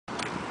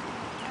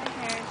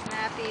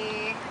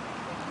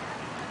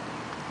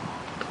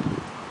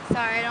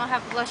sorry, I don't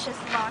have luscious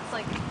locks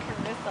like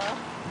Carissa.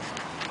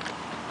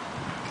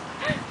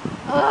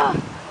 Ugh.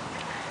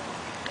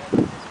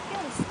 I'm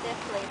feeling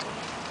stiff lately.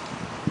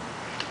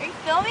 Are you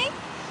filming?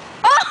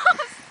 Oh!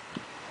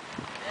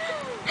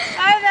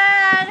 My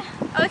bad.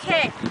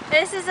 Okay,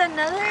 this is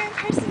another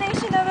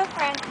impersonation of a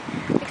friend.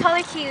 We call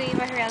her Kiwi,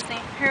 but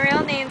her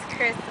real name's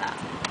Karissa.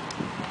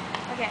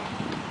 Okay.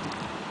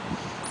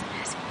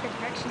 For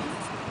directions.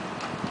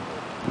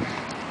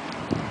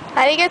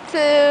 How do you get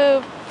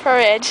to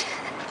Porridge?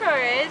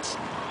 Porridge.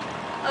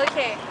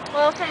 Okay,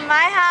 well from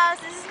my house,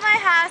 this is my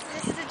house,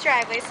 this is the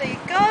driveway. So you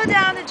go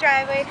down the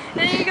driveway,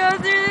 and then you go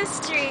through the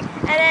street,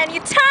 and then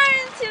you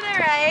turn to the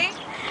right,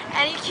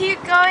 and you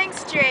keep going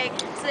straight.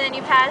 So then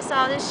you pass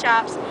all the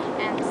shops,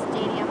 and the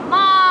Stadium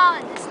Mall,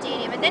 and the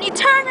stadium, and then you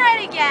turn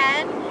right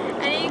again,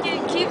 and you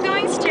can keep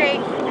going straight,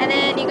 and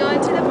then you go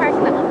into the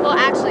parking lot. Well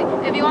actually,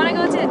 if you want to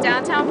go to the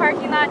downtown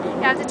parking lot,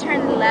 you have to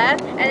turn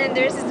left, and then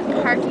there's this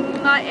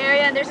parking lot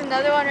area, and there's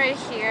another one right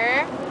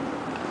here.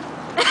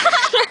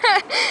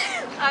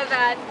 My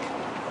bad.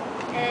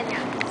 And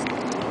yeah.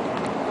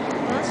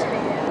 What else should I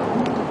do?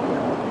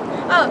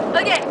 Oh,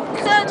 okay.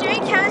 So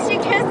during chemistry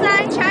class,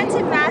 I tried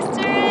to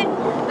master it,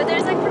 but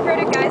there's like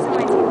perverted guys on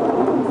my team.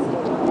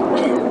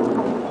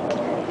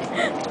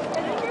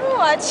 Are you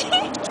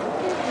watching?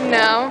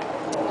 No.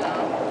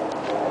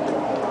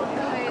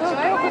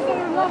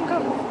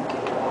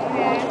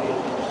 Okay.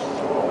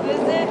 What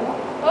is it?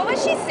 What was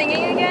she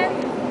singing again?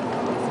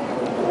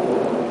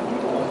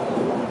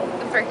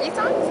 The Fergie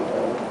songs?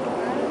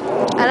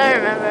 I don't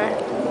remember.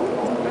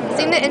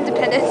 Sing the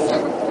Independence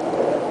song.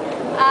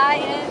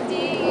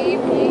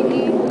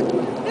 I-N-D-E-P-E.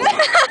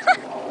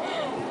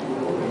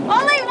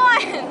 Only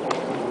one!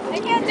 I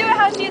can't do it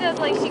how she does.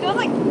 Like, she goes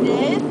like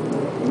this.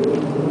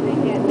 I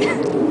can't.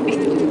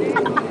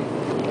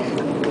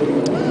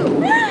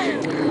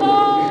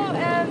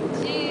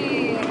 OMG.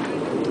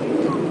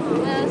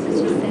 What else did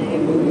she say?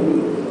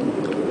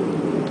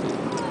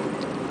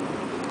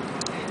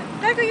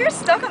 Becca, you're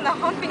stuck on the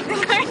humping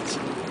thing, aren't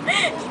you?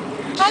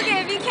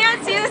 Okay, if you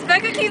can't see this,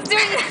 Becca keeps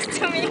doing this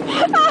to me.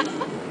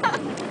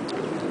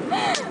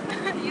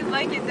 You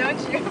like it, don't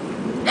you?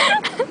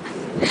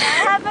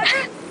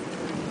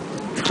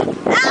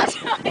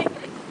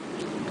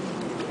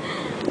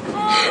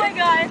 Oh my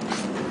god.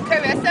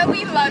 Karissa,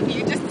 we love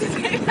you, just to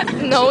say that.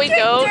 No, we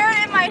don't. Dirt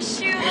in my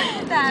shoe, look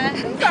at that.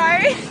 I'm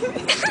sorry.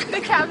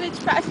 The cabbage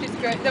patch is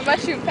good. The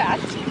mushroom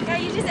patch. Yeah,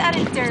 you just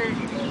added dirt.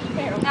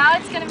 Now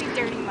it's gonna be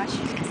dirty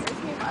mushrooms.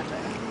 Let's move on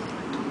there.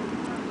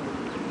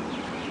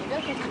 Maybe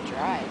I can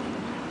drive.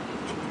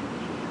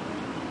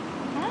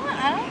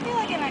 I don't feel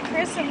like in a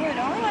Karissa mood,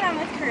 only when I'm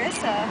with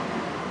Karissa.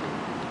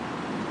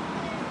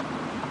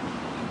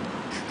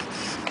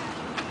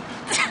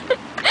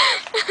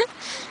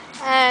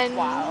 And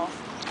Wow.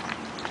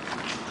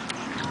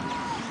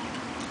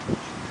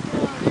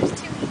 Oh, there's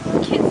two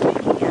little kids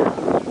making out.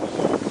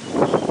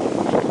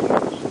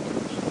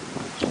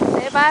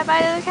 say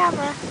bye-bye to the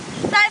camera.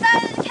 Bye